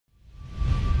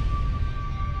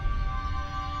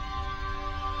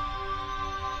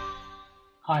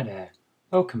Hi there,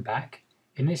 welcome back.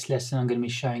 In this lesson I'm going to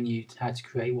be showing you how to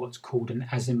create what's called an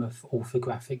azimuth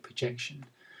orthographic projection.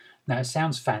 Now it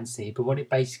sounds fancy, but what it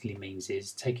basically means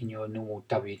is taking your normal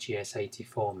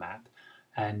WGS84 map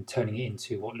and turning it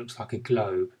into what looks like a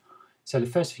globe. So the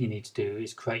first thing you need to do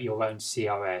is create your own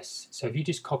CRS. So if you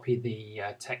just copy the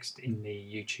text in the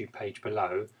YouTube page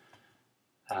below,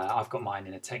 I've got mine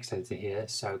in a text editor here,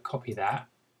 so copy that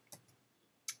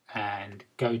and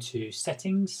go to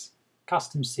Settings,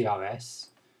 Custom CRS,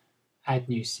 add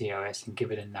new CRS and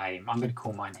give it a name. I'm going to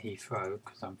call mine Heathrow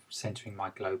because I'm centering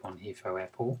my globe on Heathrow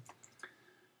Airport.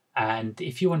 And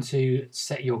if you want to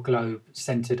set your globe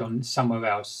centered on somewhere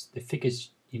else, the figures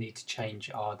you need to change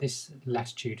are this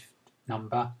latitude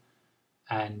number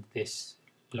and this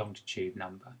longitude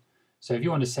number. So if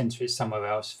you want to center it somewhere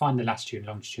else, find the latitude and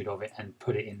longitude of it and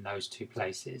put it in those two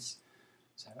places.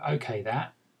 So OK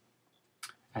that.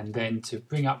 And then to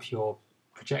bring up your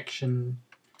projection,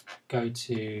 go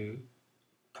to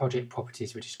Project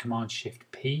Properties, which is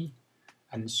Command-Shift-P,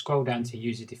 and scroll down to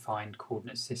User-Defined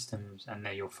Coordinate Systems, and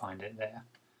there you'll find it there.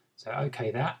 So OK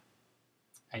that,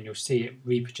 and you'll see it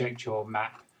reproject your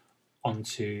map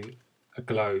onto a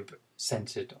globe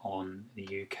centered on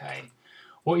the UK.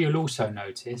 What you'll also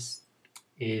notice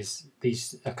is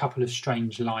a couple of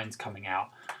strange lines coming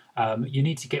out. You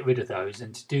need to get rid of those,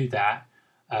 and to do that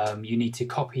you need to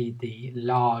copy the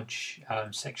large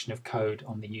section of code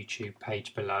on the YouTube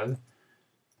page below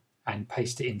and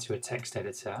paste it into a text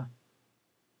editor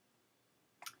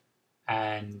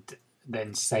and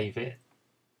then save it.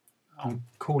 I'll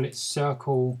call it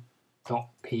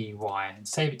circle.py and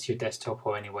save it to your desktop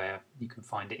or anywhere you can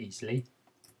find it easily.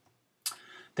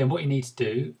 Then what you need to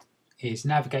do is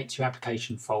navigate to your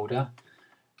application folder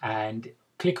and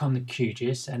click on the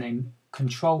QGIS and then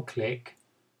control click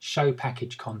show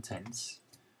package contents,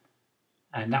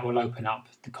 and that will open up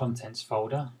the contents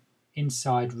folder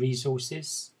inside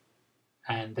resources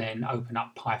and then open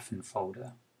up Python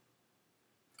folder.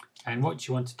 And what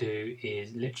you want to do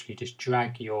is literally just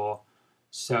drag your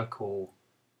circle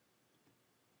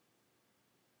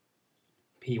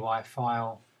py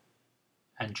file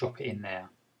and drop it in there,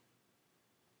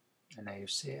 and there you'll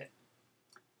see it.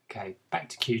 Okay, back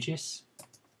to QGIS,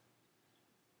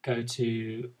 go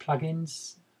to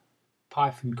plugins,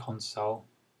 Python console,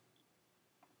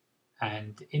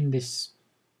 and in this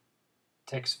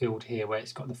text field here where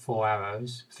it's got the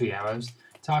three arrows,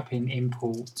 type in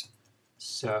import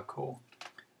circle.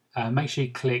 Make sure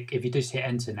you click, if you just hit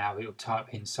enter now, it will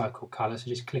type in circle color, so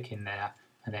just click in there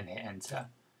and then hit enter.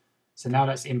 So now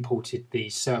that's imported the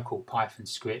circle Python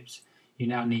script, you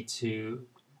now need to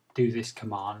do this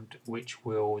command, which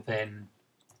will then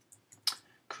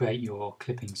create your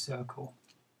clipping circle.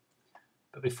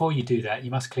 But before you do that, you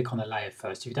must click on the layer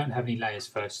first. If you don't have any layers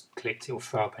first clicked, it will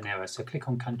throw up an error. So click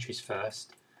on countries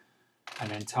first, and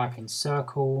then type in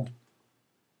circle.do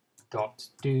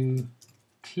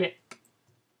clip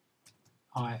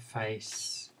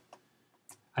iFace,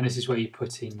 and this is where you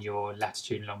put in your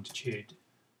latitude and longitude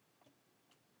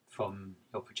from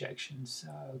your projections.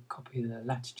 So copy the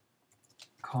latitude,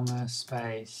 comma,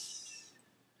 space,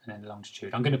 and then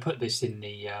longitude. I'm going to put this in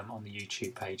the on the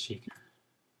YouTube page, so you can,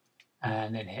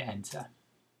 and then hit enter.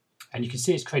 And you can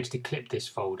see it's created a clip this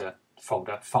file.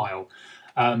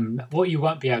 What you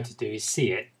won't be able to do is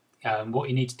see it. What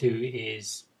you need to do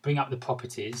is bring up the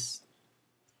properties.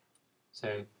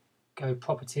 So go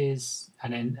properties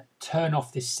and then turn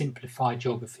off this simplify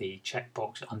geography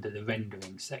checkbox under the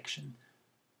rendering section.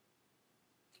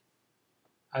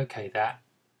 OK that,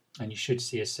 and you should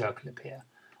see a circle appear.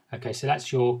 OK, so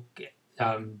that's your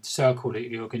circle that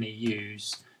you're going to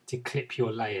use to clip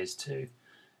your layers to.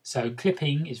 So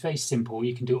clipping is very simple.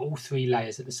 You can do all three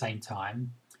layers at the same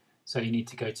time. So you need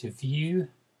to go to View,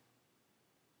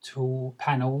 Tool,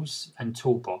 Panels, and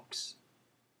Toolbox,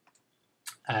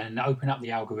 and open up the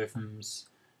algorithms,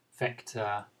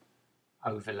 Vector,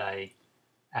 Overlay,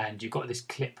 and you've got this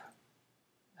clip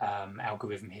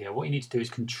algorithm here. What you need to do is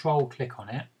control click on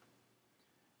it,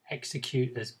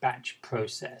 execute as batch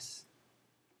process,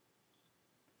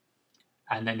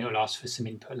 and then it will ask for some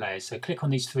input layers. So click on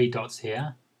these three dots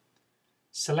here,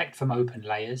 select from open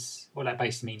layers. What that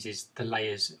basically means is the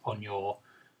layers on your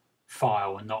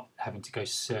file and not having to go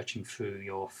searching through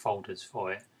your folders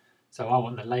for it. So I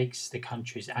want the lakes, the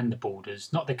countries, and the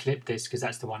borders, not the clip this, because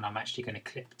that's the one I'm actually going to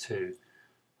clip to.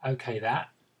 OK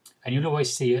that, and you'll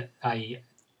always see a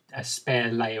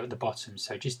spare layer at the bottom,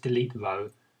 so just delete the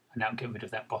row and that'll get rid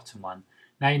of that bottom one.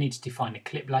 Now you need to define a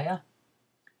clip layer.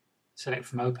 Select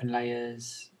from open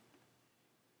layers,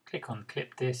 click on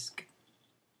clip disk,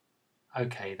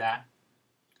 OK that,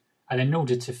 And then in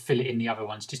order to fill it in the other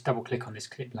ones, just double click on this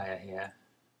clip layer here.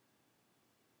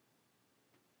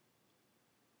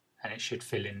 And it should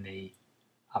fill in the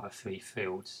other 3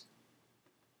 fields.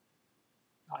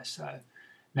 Like so.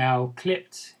 Now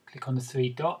clipped, click on the 3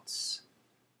 dots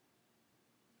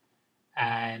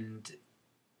and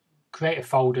create a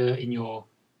folder in your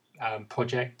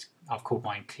project. I've called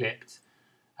mine clipped,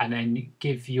 and then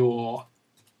give your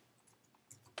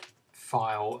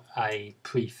file a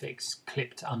prefix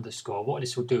clipped underscore. What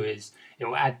this will do is it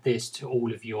will add this to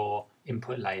all of your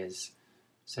input layers.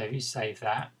 So if you save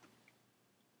that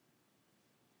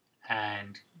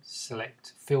and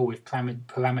select fill with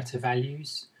parameter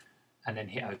values and then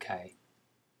hit OK,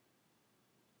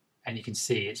 and you can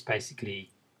see it's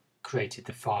basically created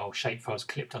the file shapefiles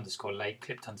clipped underscore lake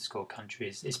clipped underscore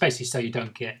countries. It's basically so you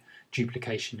don't get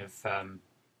duplication of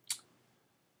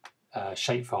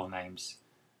shapefile names.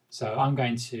 So I'm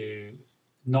going to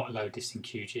not load this in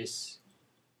QGIS,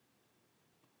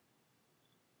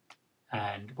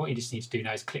 and what you just need to do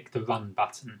now is click the run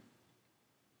button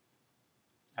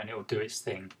and it will do its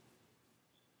thing.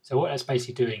 So what that's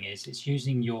basically doing is it's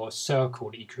using your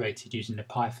circle that you created using the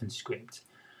Python script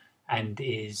and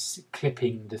is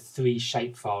clipping the 3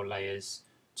 shapefile layers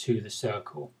to the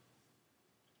circle.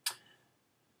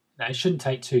 Now it shouldn't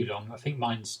take too long. I think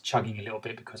mine's chugging a little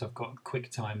bit because I've got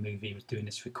QuickTime Movie was doing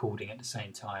this recording at the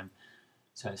same time,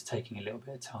 so it's taking a little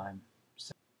bit of time.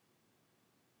 So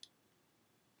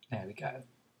there we go.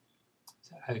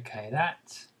 So OK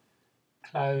that,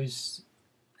 close,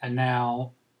 and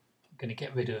now I'm going to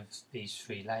get rid of these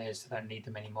 3 layers. I don't need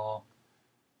them anymore.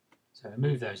 So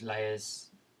remove those layers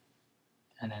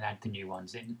and then add the new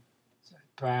ones in. So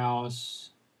browse,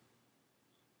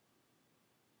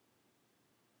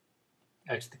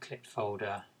 go to the clipped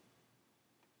folder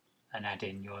and add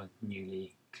in your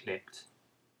newly clipped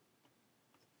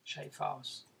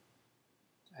shapefiles.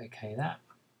 OK that,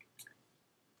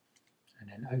 and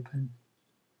then open.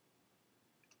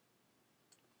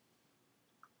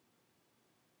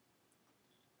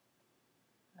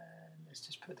 And let's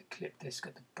just put the clip disk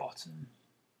at the bottom.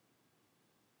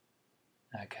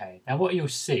 OK, now what you'll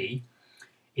see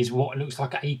is what looks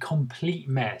like a complete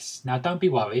mess. Now don't be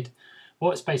worried.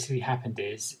 What's basically happened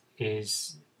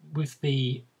is with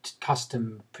the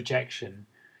custom projection,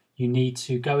 you need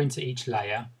to go into each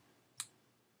layer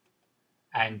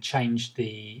and change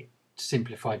the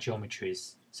simplified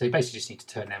geometries. So you basically just need to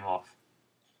turn them off.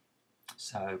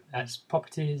 So that's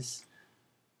properties,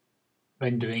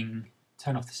 rendering,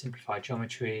 turn off the simplified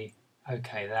geometry,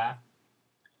 OK that.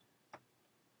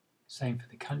 Same for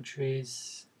the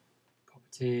countries,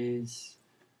 properties,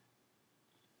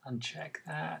 uncheck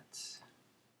that.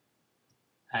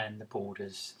 And the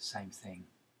borders, same thing.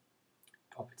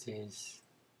 Properties,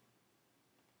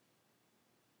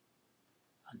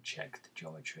 uncheck the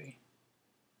geometry.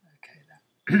 Okay,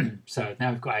 that. So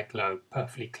now we've got our globe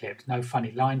perfectly clipped. No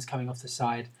funny lines coming off the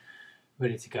side.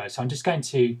 Ready to go. So I'm just going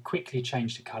to quickly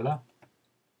change the colour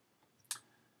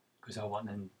because I want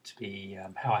them to be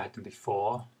how I had them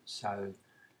before. So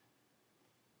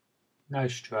no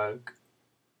stroke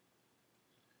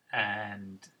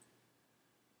and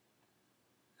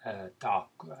dark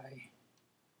grey.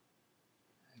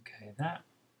 Okay, that.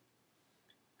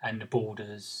 And the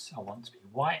borders I want to be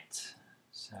white.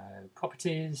 So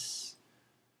properties,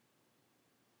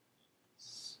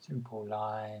 simple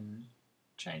line,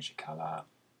 change the colour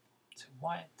to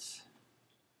white.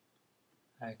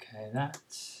 Okay, that.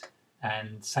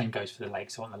 And same goes for the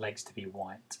lakes. I want the lakes to be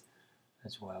white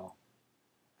as well.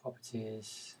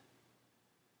 Properties,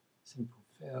 simple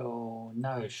fill,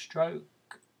 no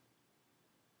stroke,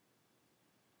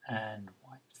 and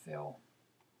white fill.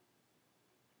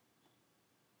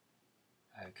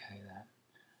 Okay, that.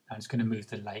 I'm just going to move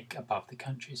the lake above the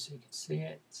country so you can see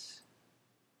it.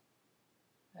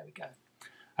 There we go.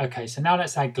 Okay, so now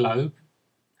that's our globe,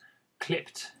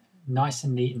 clipped, nice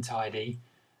and neat and tidy.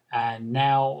 And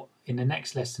now in the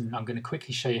next lesson, I'm going to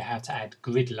quickly show you how to add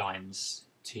grid lines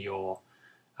to your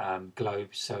globe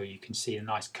so you can see a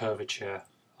nice curvature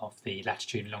of the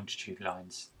latitude and longitude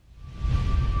lines.